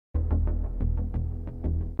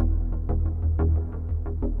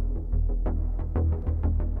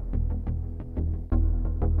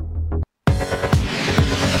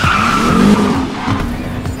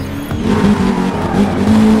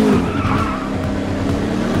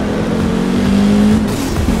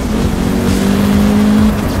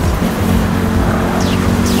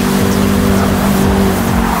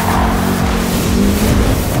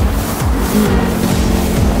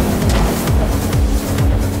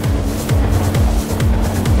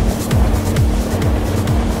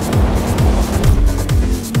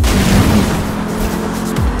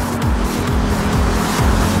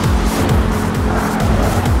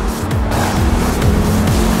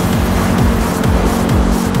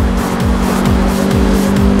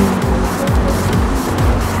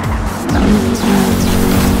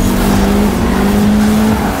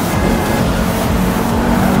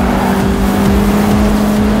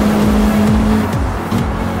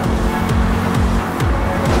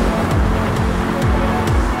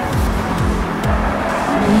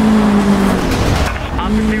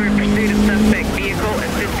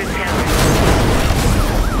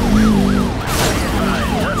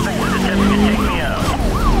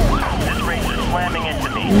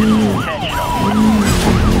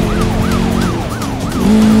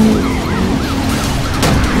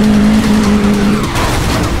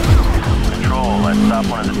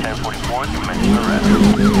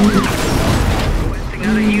Requesting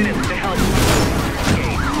other units to help.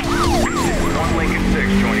 One Lincoln 6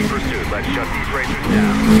 joining pursuit. Let's shut these racers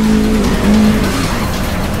down.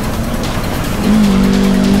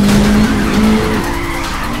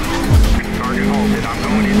 Target halted. I'm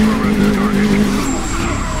going in to arrest the target.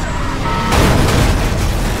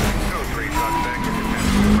 Code 3 suspect in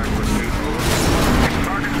detention. Direct pursuit.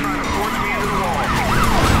 Target's trying to force me into the wall.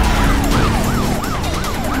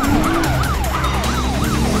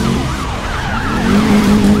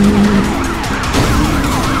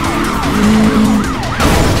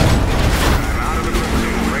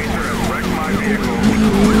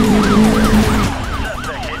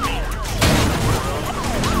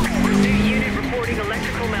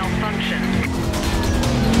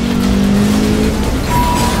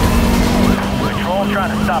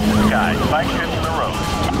 Trying to stop this guy. Spike strips in the road.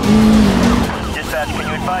 Dispatch, can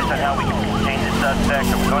you advise on how we can contain this suspect?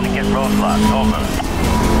 Or we're going to get roadblocks. Over.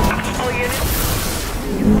 All units,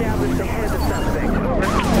 establish the head of the suspect. Over.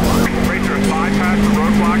 Racer has bypassed the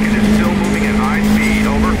roadblock and is still moving at high speed.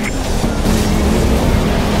 Over.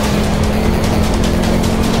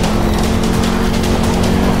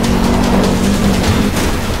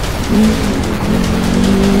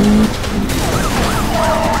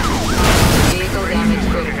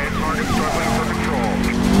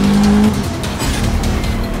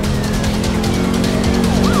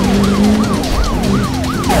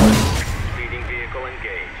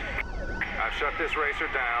 Shut this racer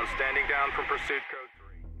down, standing down from pursuit code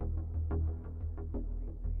 3.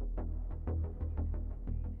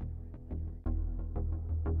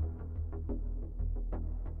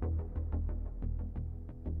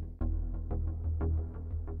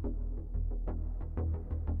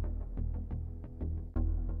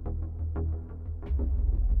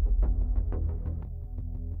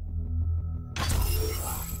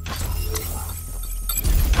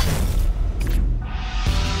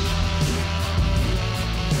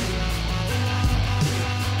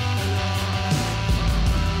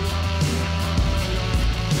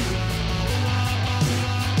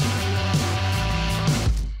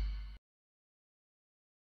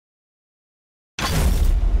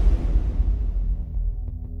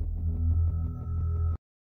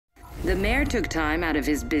 The mayor took time out of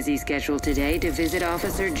his busy schedule today to visit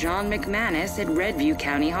Officer John McManus at Redview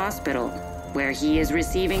County Hospital, where he is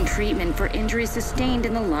receiving treatment for injuries sustained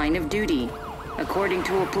in the line of duty. According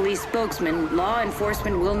to a police spokesman, law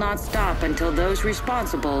enforcement will not stop until those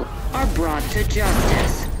responsible are brought to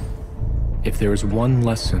justice. If there is one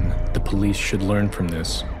lesson the police should learn from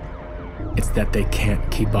this, it's that they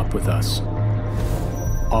can't keep up with us.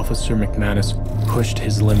 Officer McManus pushed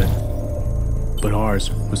his limit, but ours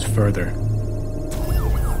was further.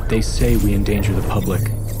 They say we endanger the public,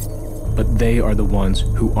 but they are the ones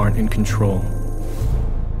who aren't in control.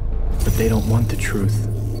 But they don't want the truth.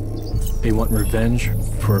 They want revenge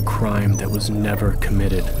for a crime that was never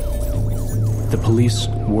committed. The police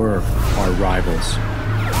were our rivals.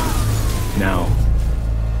 Now,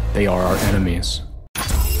 they are our enemies.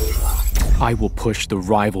 I will push the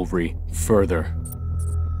rivalry further.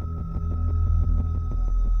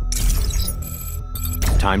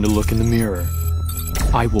 Time to look in the mirror.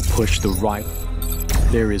 I will push the rival.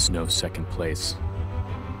 There is no second place.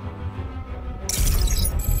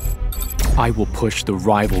 I will push the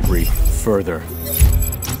rivalry further.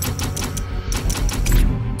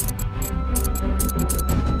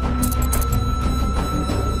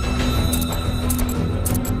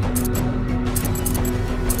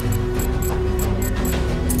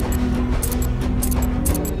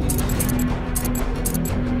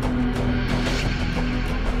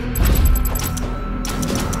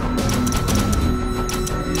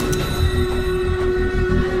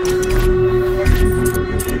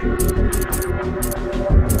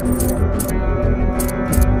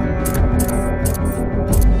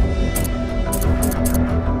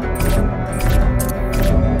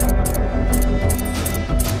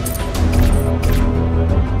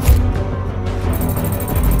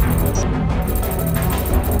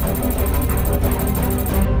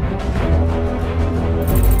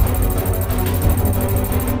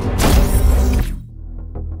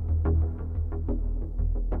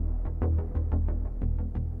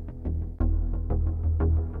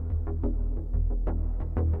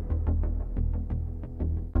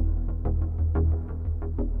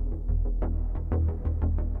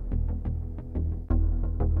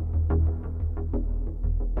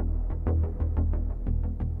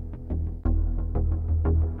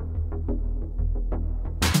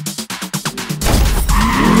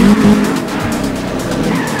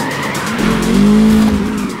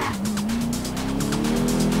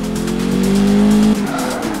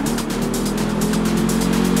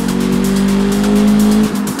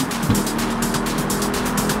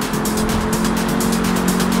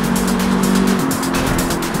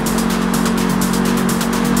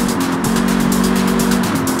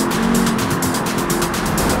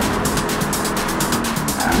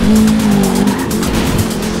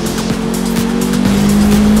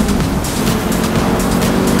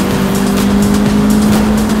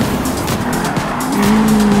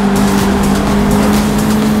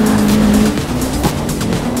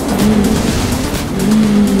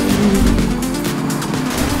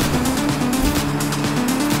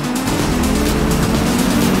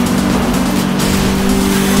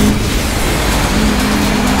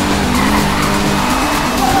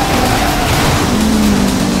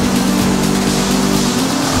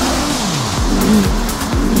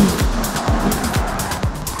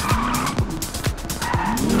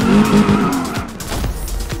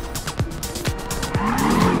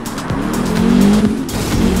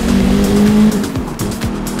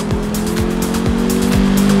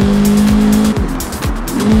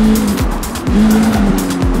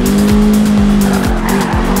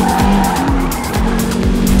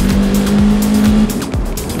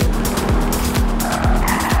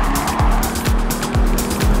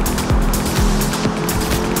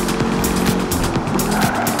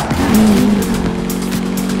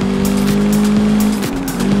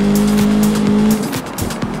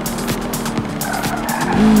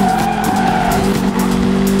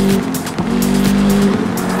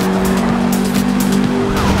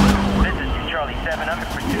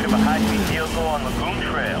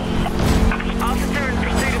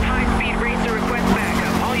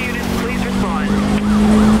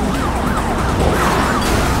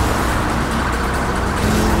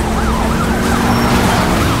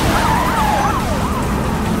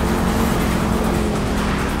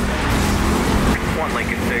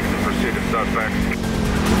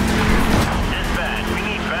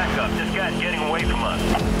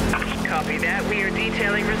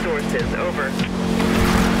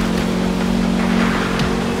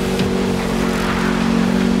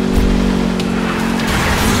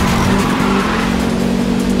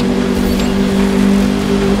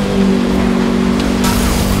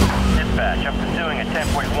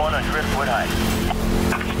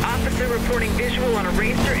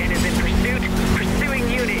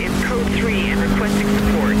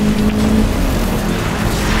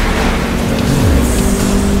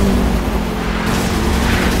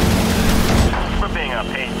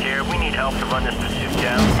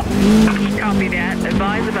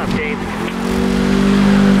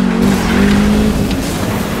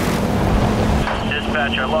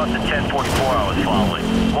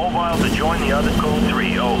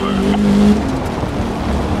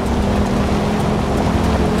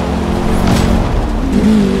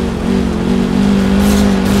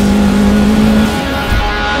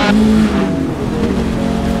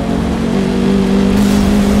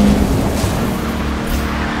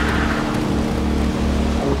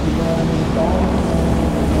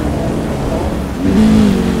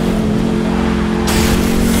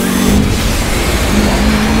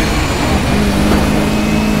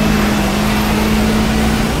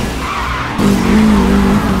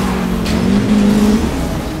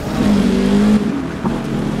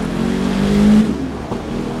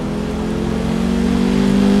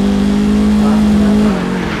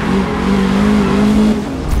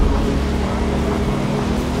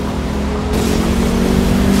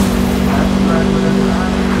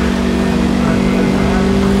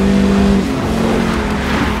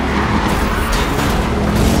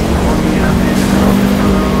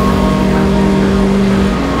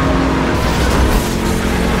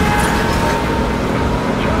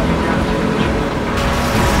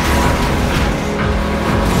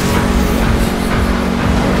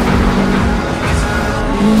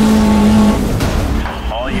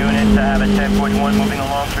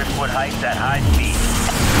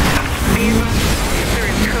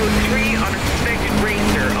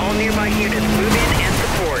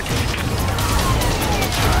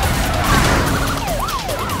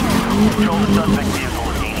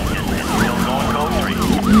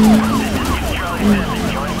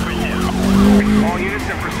 All units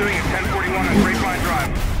are pursuing at 1041 on Grapevine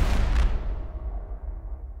Drive.